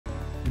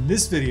In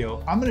this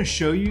video, I'm going to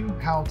show you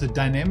how to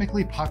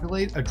dynamically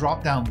populate a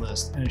drop-down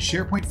list in a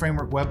SharePoint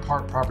Framework web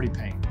part property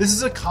pane. This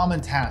is a common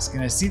task,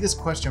 and I see this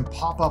question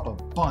pop up a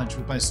bunch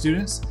with my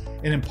students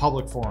and in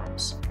public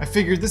forums. I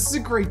figured this is a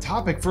great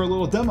topic for a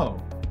little demo.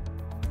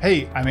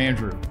 Hey, I'm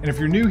Andrew, and if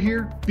you're new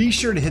here, be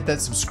sure to hit that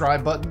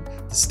subscribe button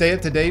to stay up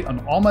to date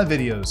on all my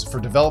videos for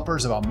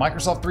developers about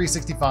Microsoft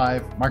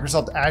 365,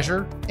 Microsoft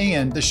Azure,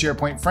 and the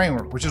SharePoint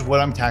Framework, which is what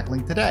I'm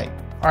tackling today.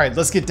 All right,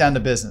 let's get down to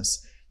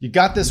business. You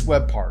got this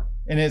web part,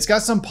 and it's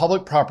got some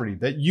public property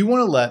that you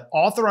want to let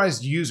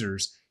authorized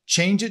users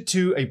change it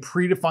to a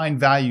predefined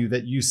value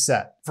that you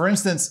set. For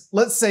instance,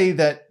 let's say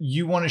that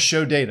you want to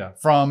show data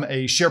from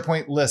a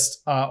SharePoint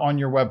list on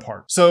your web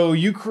part. So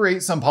you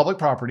create some public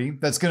property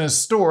that's going to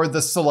store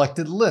the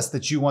selected list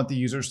that you want the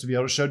users to be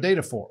able to show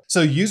data for.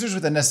 So users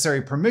with the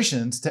necessary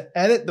permissions to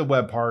edit the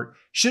web part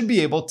should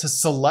be able to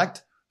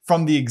select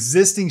from the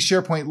existing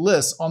SharePoint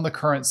list on the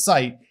current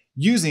site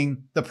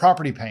using the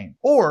property pane.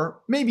 Or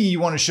maybe you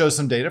want to show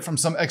some data from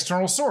some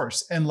external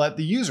source and let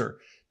the user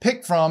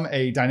pick from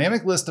a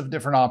dynamic list of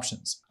different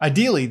options.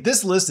 Ideally,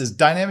 this list is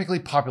dynamically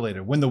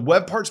populated when the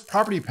web parts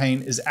property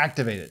pane is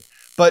activated.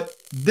 But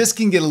this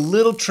can get a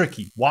little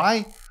tricky.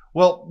 Why?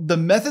 Well, the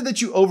method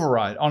that you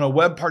override on a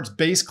web parts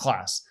base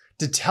class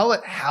to tell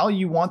it how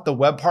you want the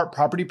web part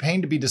property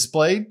pane to be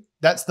displayed,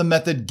 that's the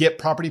method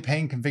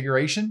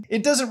getPropertyPaneConfiguration.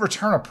 It doesn't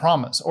return a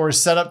promise or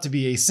is set up to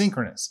be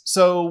asynchronous.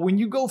 So when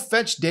you go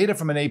fetch data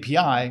from an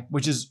API,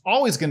 which is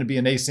always going to be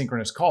an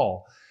asynchronous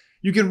call,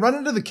 you can run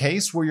into the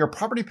case where your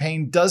property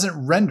pane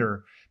doesn't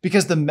render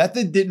because the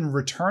method didn't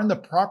return the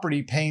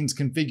property pane's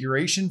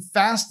configuration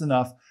fast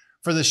enough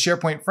for the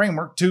SharePoint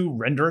framework to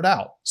render it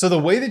out. So the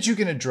way that you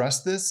can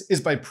address this is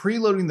by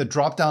preloading the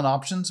drop-down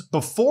options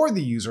before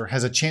the user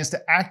has a chance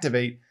to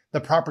activate the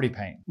property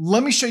pane.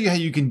 Let me show you how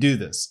you can do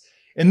this.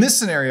 In this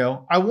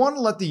scenario, I want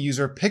to let the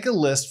user pick a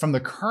list from the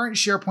current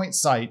SharePoint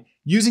site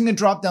using a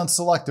drop-down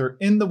selector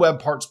in the web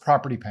parts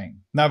property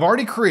pane. Now, I've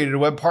already created a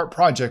web part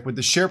project with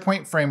the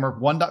SharePoint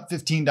Framework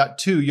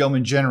 1.15.2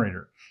 Yeoman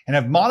generator, and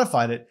I've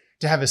modified it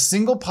to have a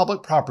single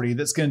public property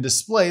that's going to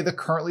display the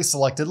currently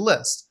selected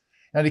list.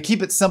 Now, to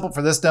keep it simple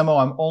for this demo,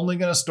 I'm only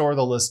going to store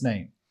the list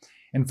name.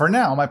 And for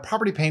now, my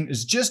property pane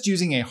is just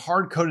using a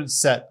hard-coded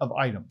set of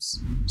items.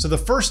 So the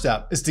first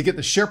step is to get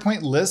the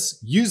SharePoint lists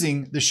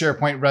using the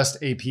SharePoint REST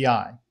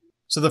API.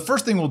 So the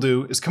first thing we'll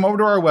do is come over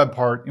to our web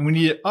part, and we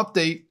need to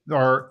update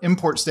our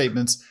import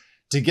statements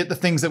to get the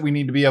things that we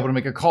need to be able to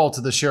make a call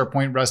to the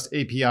SharePoint REST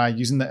API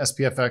using the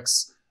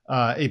SPFx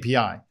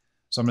API.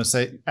 So I'm going to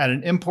say add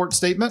an import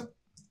statement,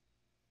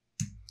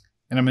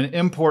 and I'm going to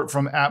import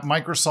from app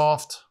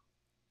Microsoft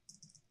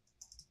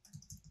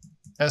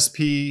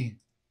SP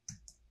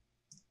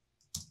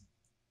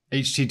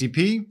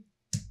HTTP,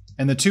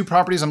 and the two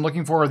properties I'm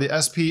looking for are the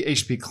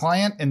SPHP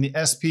client and the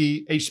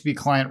SPHP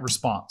client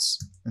response,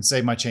 and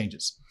save my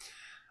changes.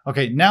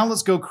 Okay, now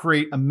let's go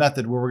create a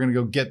method where we're going to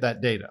go get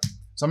that data.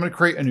 So I'm going to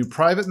create a new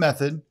private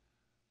method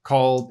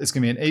called, it's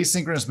going to be an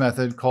asynchronous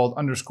method called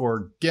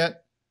underscore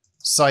get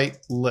site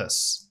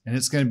lists, and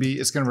it's going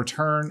to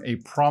return a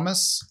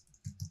promise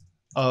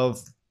of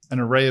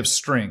an array of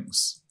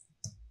strings.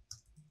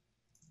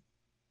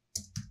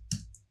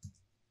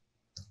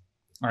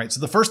 All right,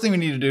 so the first thing we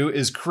need to do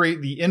is create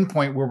the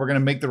endpoint where we're going to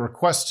make the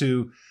request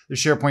to the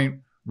SharePoint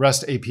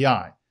REST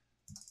API.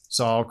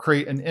 So I'll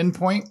create an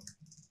endpoint.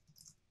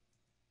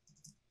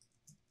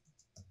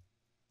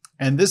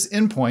 And this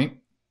endpoint,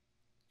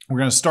 we're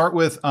going to start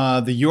with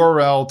the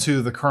URL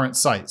to the current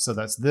site. So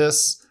that's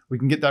this. We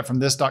can get that from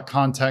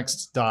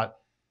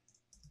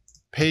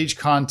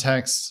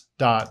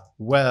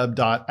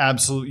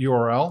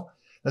this.context.pagecontext.web.absolute_URL.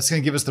 That's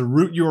going to give us the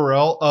root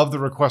URL of the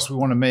request we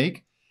want to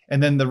make.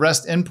 And then the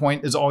REST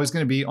endpoint is always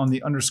going to be on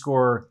the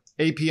underscore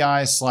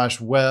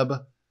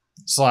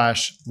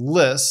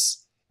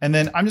API/web/lists. And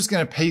then I'm just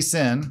going to paste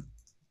in,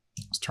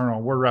 let's turn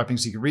on word wrapping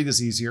so you can read this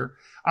easier.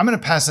 I'm going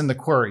to pass in the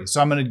query. So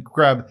I'm going to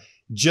grab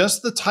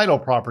just the title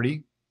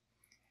property,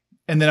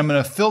 and then I'm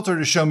going to filter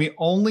to show me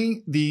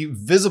only the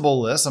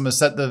visible list. I'm going to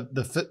set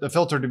the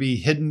filter to be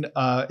hidden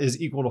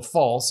is equal to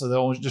false. So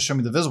they'll just show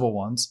me the visible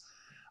ones.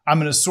 I'm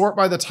going to sort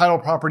by the title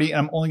property, and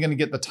I'm only going to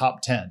get the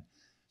top 10.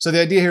 So the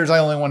idea here is I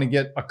only want to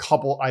get a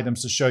couple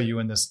items to show you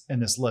in this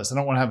list. I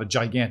don't want to have a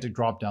gigantic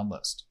drop-down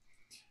list.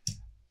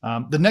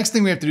 The next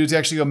thing we have to do is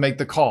actually go make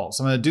the call.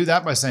 So I'm going to do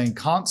that by saying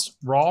const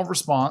raw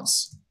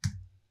response,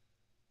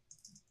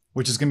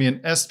 which is going to be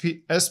an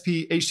SP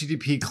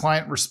HTTP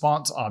client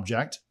response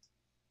object.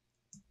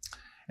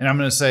 And I'm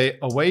going to say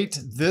await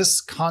this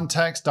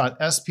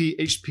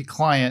context.sphp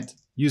client,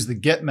 use the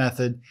get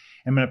method.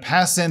 I'm going to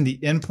pass in the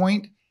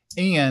endpoint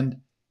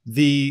and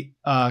the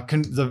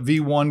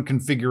v1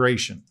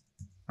 configuration.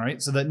 All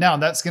right, so that now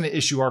that's going to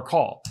issue our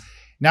call.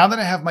 Now that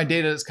I have my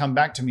data that's come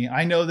back to me,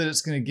 I know that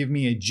it's going to give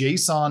me a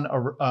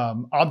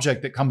JSON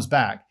object that comes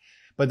back.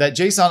 But that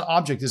JSON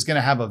object is going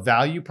to have a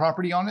value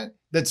property on it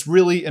that's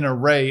really an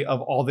array of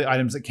all the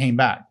items that came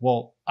back.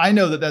 Well, I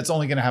know that that's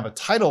only going to have a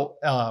title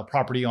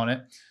property on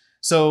it.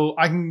 So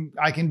I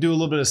can do a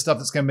little bit of stuff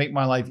that's going to make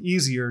my life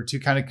easier to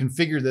kind of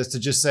configure this to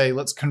just say,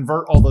 let's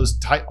convert all those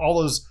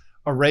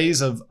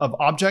arrays of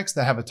objects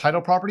that have a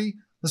title property.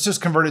 Let's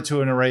just convert it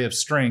to an array of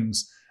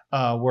strings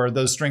where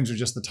those strings are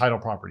just the title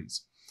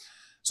properties.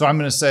 So I'm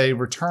going to say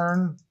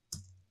return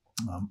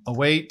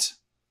await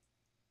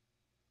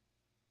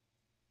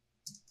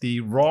the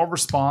raw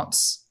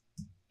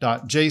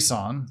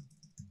response.json.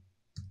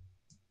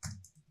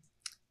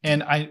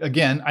 And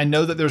I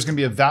know that there's going to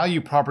be a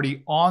value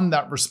property on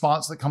that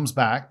response that comes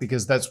back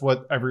because that's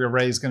what every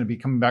array is going to be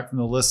coming back from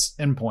the list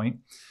endpoint.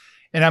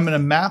 And I'm going to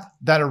map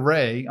that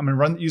array. I'm going to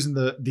run using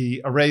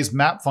the arrays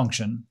map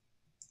function.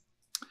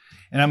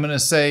 And I'm going to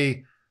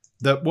say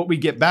that what we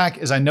get back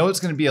is I know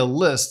it's going to be a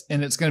list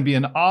and it's going to be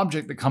an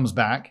object that comes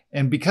back.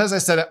 And because I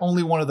said I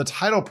only wanted the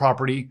title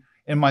property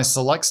in my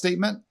select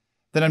statement,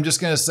 then I'm just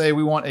going to say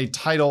we want a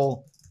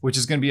title, which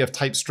is going to be of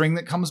type string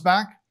that comes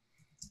back.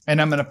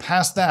 And I'm going to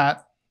pass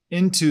that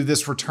into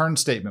this return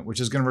statement, which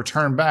is going to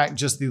return back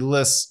just the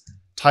list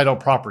title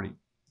property.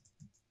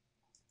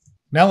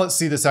 Now let's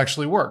see this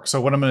actually work.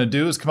 So what I'm going to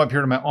do is come up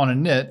here to my on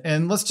init,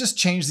 and let's just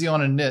change the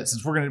on init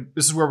since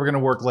this is where we're going to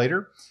work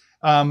later.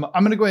 I'm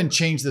going to go ahead and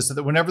change this so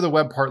that whenever the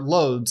web part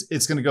loads,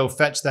 it's going to go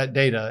fetch that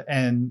data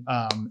and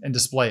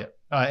display it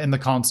in the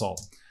console.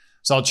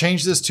 So I'll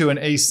change this to an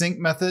async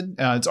method.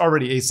 It's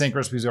already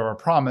asynchronous because of our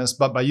promise,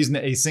 but by using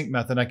the async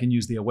method, I can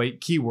use the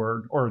await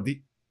keyword, or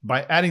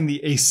by adding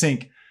the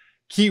async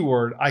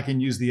keyword, I can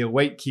use the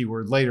await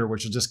keyword later,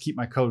 which will just keep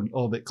my code a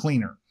little bit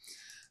cleaner.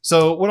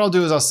 So what I'll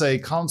do is I'll say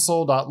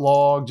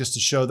console.log just to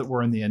show that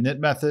we're in the init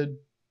method.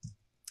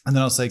 And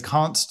then I'll say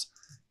const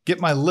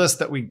get my list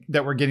that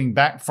we're getting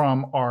back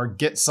from our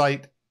get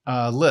site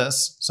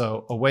list.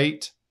 So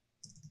await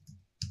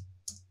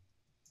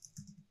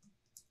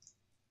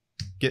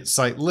get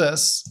site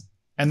lists.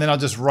 And then I'll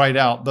just write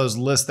out those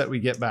lists that we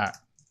get back.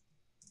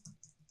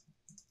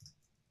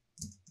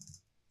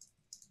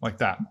 Like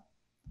that.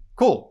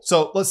 Cool.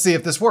 So let's see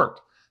if this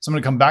worked. So I'm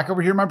going to come back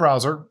over here in my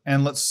browser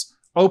and let's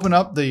open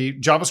up the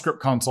JavaScript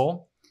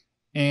console,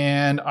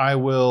 and I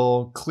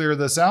will clear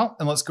this out,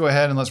 and let's go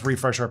ahead and let's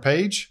refresh our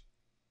page.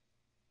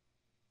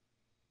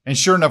 And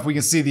sure enough, we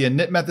can see the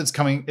init methods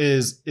coming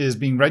is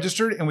being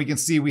registered, and we can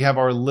see we have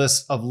our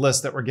list of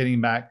lists that we're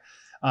getting back.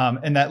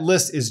 And that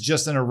list is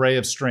just an array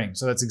of strings.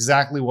 So that's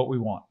exactly what we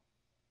want.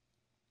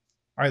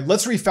 All right,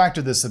 let's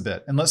refactor this a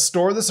bit, and let's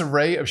store this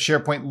array of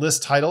SharePoint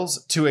list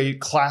titles to a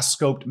class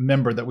scoped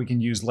member that we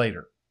can use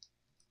later.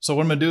 So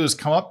what I'm going to do is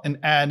come up and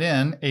add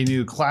in a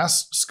new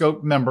class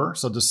scoped member.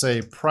 So just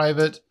say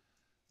private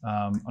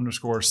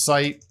underscore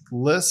site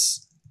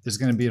lists is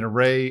going to be an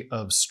array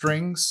of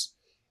strings.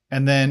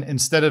 And then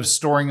instead of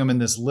storing them in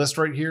this list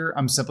right here,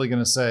 I'm simply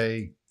going to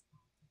say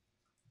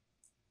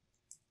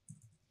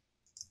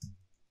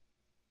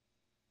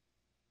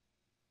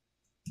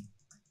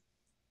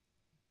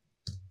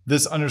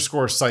this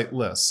underscore site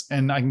lists.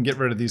 And I can get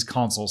rid of these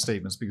console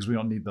statements because we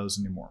don't need those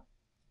anymore.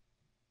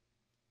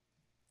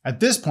 At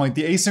this point,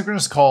 the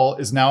asynchronous call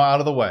is now out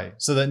of the way,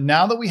 so that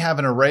now that we have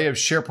an array of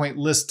SharePoint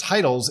list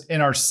titles in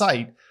our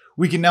site,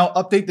 we can now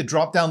update the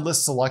dropdown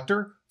list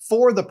selector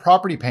for the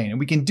property pane. And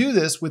we can do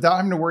this without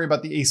having to worry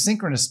about the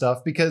asynchronous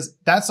stuff because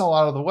that's all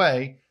out of the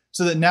way,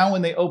 so that now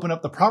when they open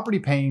up the property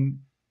pane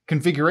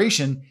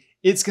configuration,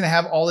 it's going to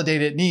have all the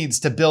data it needs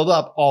to build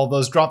up all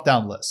those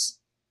dropdown lists.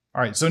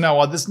 All right, so now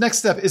while this next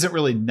step isn't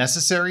really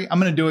necessary,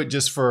 I'm going to do it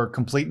just for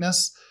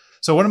completeness.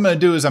 So what I'm going to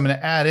do is I'm going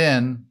to add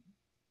in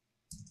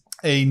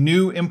a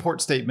new import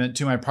statement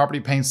to my property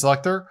pane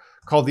selector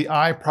called the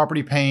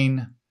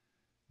iPropertyPane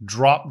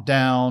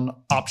dropdown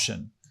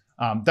option.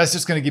 That's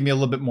just going to give me a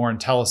little bit more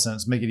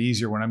IntelliSense, make it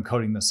easier when I'm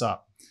coding this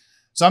up.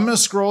 So I'm going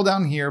to scroll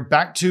down here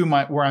back to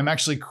where I'm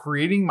actually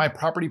creating my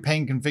property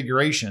pane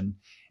configuration,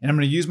 and I'm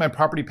going to use my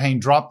property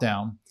pane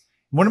dropdown.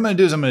 What I'm going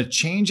to do is I'm going to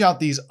change out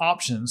these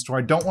options to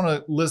where I don't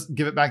want to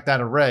give it back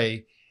that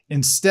array.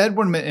 Instead,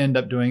 what I'm going to end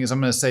up doing is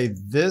I'm going to say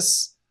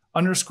this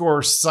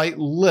underscore site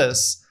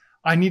lists.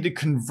 I need to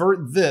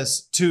convert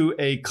this to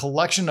a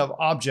collection of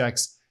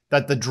objects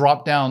that the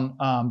dropdown,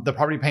 the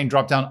property pane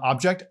dropdown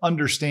object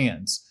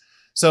understands.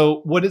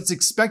 So what it's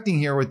expecting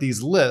here with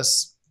these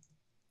lists,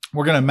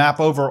 we're going to map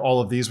over all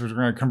of these. We're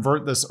going to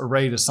convert this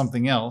array to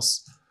something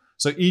else.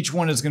 So each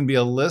one is going to be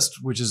a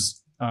list, which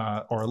is,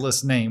 or a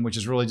list name, which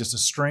is really just a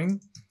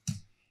string.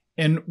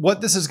 And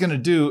what this is going to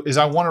do is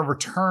I want to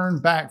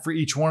return back for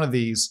each one of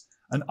these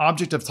an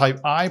object of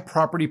type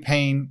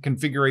iPropertyPane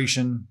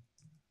configuration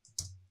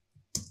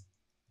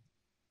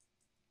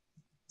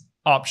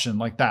option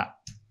like that.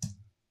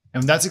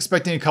 And that's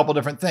expecting a couple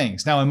different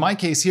things. Now, in my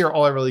case here,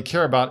 all I really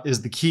care about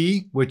is the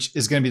key, which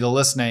is going to be the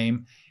list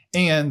name,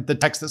 and the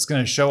text that's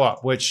going to show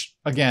up, which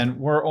again,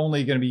 we're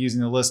only going to be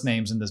using the list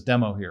names in this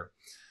demo here.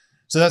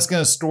 So that's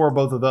going to store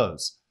both of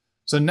those.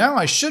 So now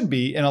I should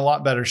be in a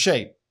lot better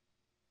shape.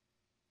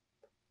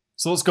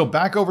 So let's go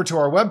back over to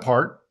our web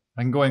part.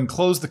 I can go ahead and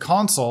close the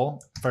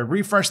console. If I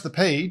refresh the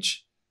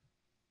page,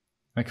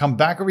 I come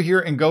back over here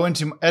and go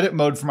into edit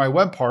mode for my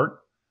web part,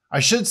 I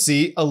should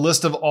see a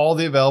list of all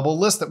the available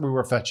lists that we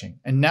were fetching.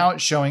 And now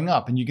it's showing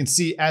up. And you can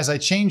see as I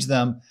change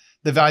them,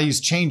 the value's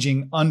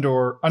changing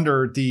under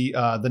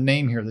the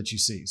name here that you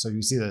see. So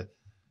you see the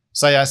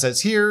site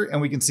assets here,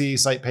 and we can see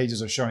site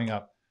pages are showing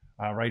up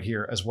right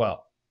here as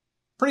well.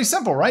 Pretty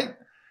simple, right?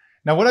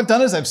 Now what I've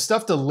done is I've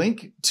stuffed a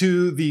link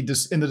to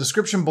in the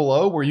description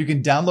below where you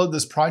can download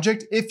this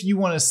project if you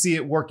want to see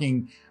it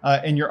working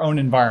in your own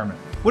environment.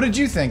 What did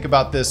you think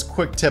about this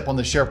quick tip on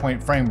the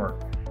SharePoint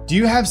framework? Do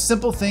you have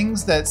simple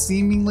things that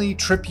seemingly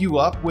trip you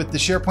up with the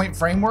SharePoint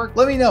framework?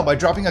 Let me know by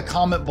dropping a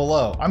comment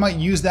below. I might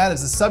use that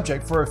as a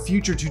subject for a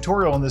future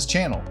tutorial on this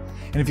channel.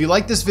 And if you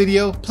like this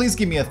video, please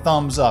give me a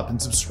thumbs up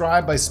and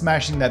subscribe by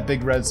smashing that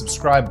big red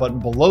subscribe button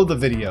below the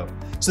video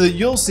so that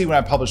you'll see when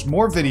I publish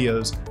more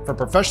videos for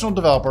professional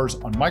developers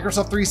on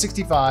Microsoft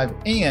 365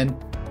 and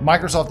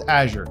Microsoft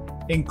Azure,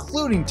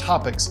 including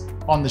topics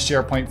on the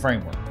SharePoint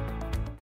framework.